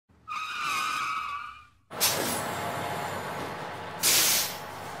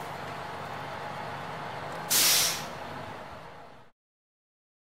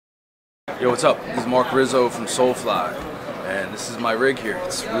Yo, what's up? This is Marc Rizzo from Soulfly, and this is my rig here.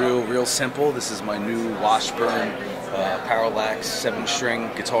 It's real simple. This is my new Washburn Parallax 7-string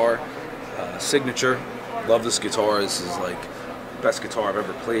guitar, signature. Love this guitar. This is like the best guitar I've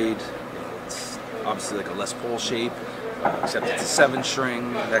ever played. It's obviously like a Les Paul shape, except it's a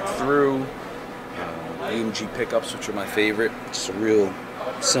 7-string neck through. AMG pickups, which are my favorite. Just a real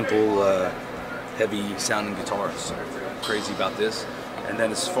simple, heavy sounding guitar. So crazy about this. And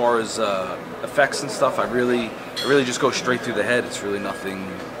then as far as effects and stuff, I really just go straight through the head. It's really nothing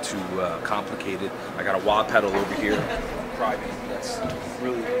too complicated. I got a wah pedal over here. That's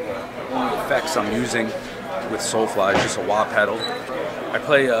really the only effects I'm using with Soulfly, just a wah pedal. I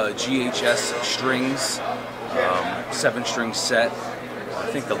play GHS strings, 7-string set. I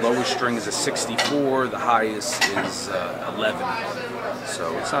think the lowest string is a 64, the highest is 11.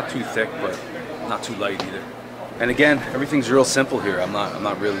 So it's not too thick, but not too light either. And again, everything's real simple here. I'm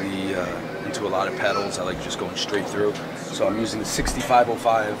not really into a lot of pedals. I like just going straight through. So I'm using the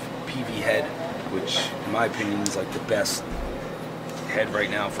 6505 PV head, which in my opinion is like the best head right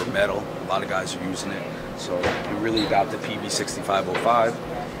now for metal. A lot of guys are using it. So I'm really about the PV 6505.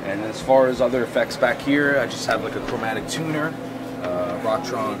 And as far as other effects back here, I just have like a chromatic tuner,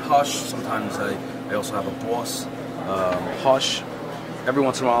 Rocktron Hush. Sometimes I also have a Boss Hush. Every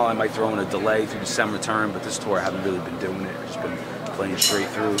once in a while I might throw in a delay through the sem return, but this tour I haven't really been doing it. I've just been playing straight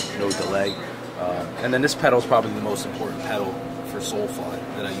through, no delay. And then this pedal is probably the most important pedal for Soulfly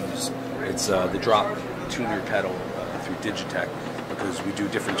that I use. It's the drop tuner pedal through Digitech, because we do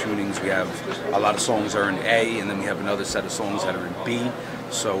different tunings. We have a lot of songs are in A, and then we have another set of songs that are in B.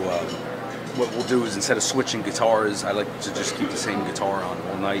 So what we'll do is, instead of switching guitars, I like to just keep the same guitar on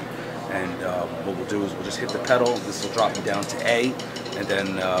all night. And what we'll do is we'll just hit the pedal. This will drop me down to A, and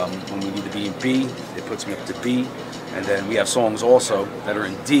then when we need to be in B, it puts me up to B. And then we have songs also that are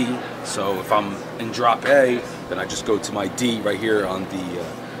in D. So if I'm in drop A, then I just go to my D right here on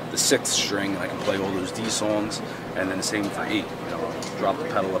the 6th string, and I can play all those D songs. And then the same for E. Drop the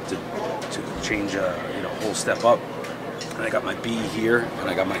pedal up to change a whole step up. And I got my B here, and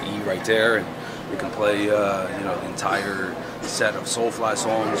I got my E right there, and we can play the entire set of Soulfly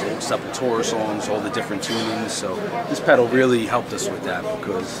songs, old Sepultura songs, all the different tunings. So this pedal really helped us with that,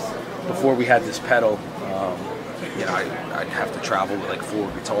 because before we had this pedal, I'd have to travel with like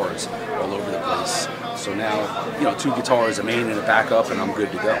 4 guitars all over the place. So now, 2 guitars, a main and a backup, and I'm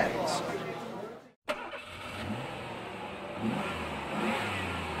good to go.